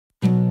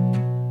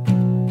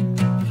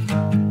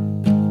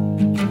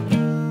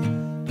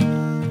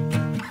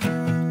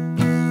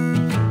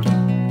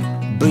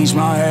Bleach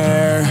my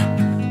hair,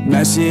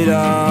 mess it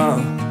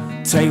up,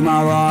 take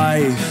my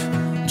life,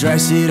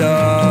 dress it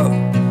up,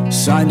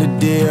 signed a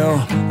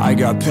deal, I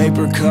got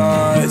paper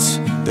cuts.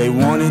 They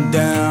want it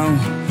down,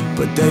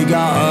 but they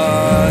got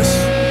us.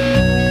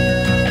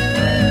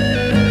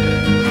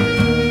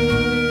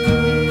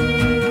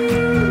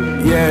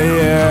 Yeah,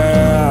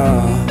 yeah.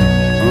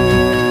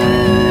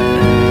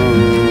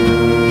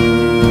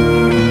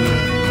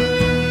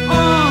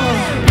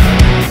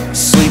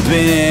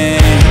 Sleeping in,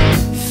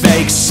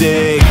 fake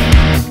sick,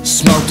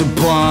 smoked a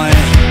blunt,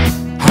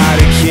 had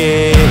a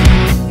kid,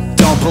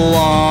 don't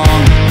belong,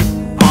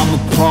 I'm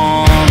a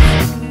punk,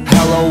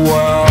 hello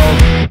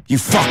world, you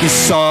fucking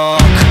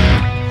suck.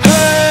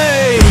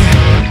 Hey,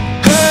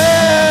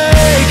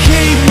 hey,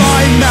 keep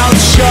my mouth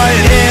shut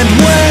and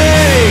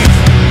wait.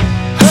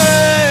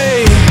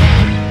 Hey,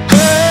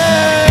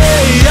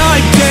 hey,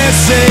 I'm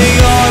dancing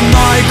on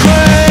my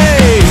grave.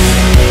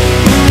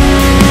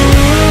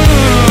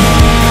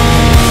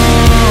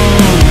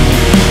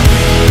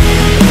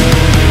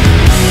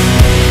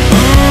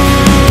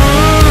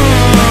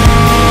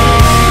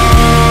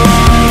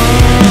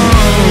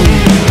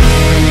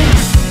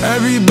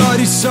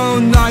 Everybody's so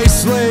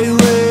nice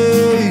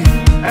lately.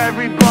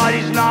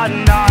 Everybody's not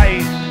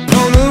nice.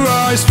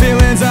 Polarized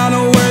feelings, I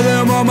don't wear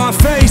them on my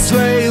face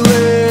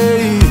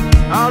lately.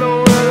 I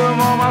don't wear them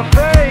on my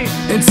face.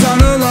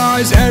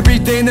 Internalize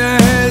everything the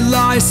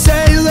headlines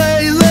say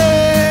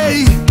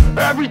lately.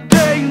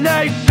 Everything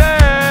they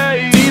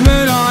say.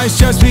 Demonized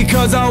just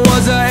because I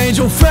was an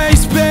angel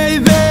face,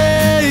 baby.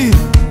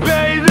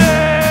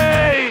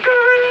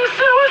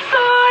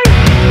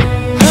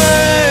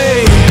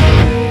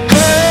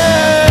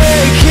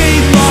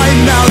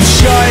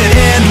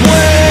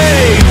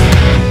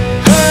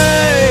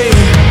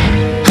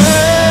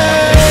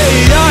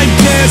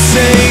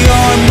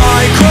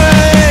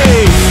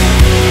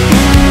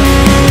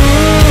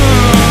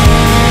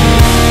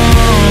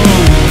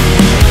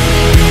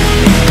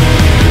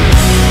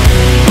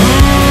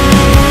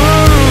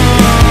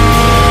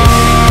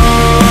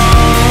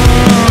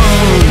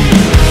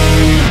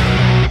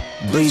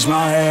 Bleach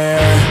my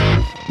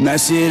hair,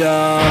 mess it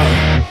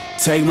up,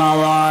 take my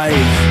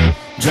life,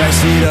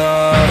 dress it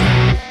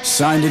up,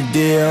 signed a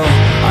deal,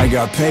 I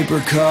got paper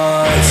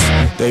cuts.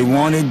 They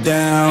want it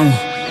down,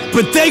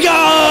 but they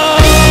got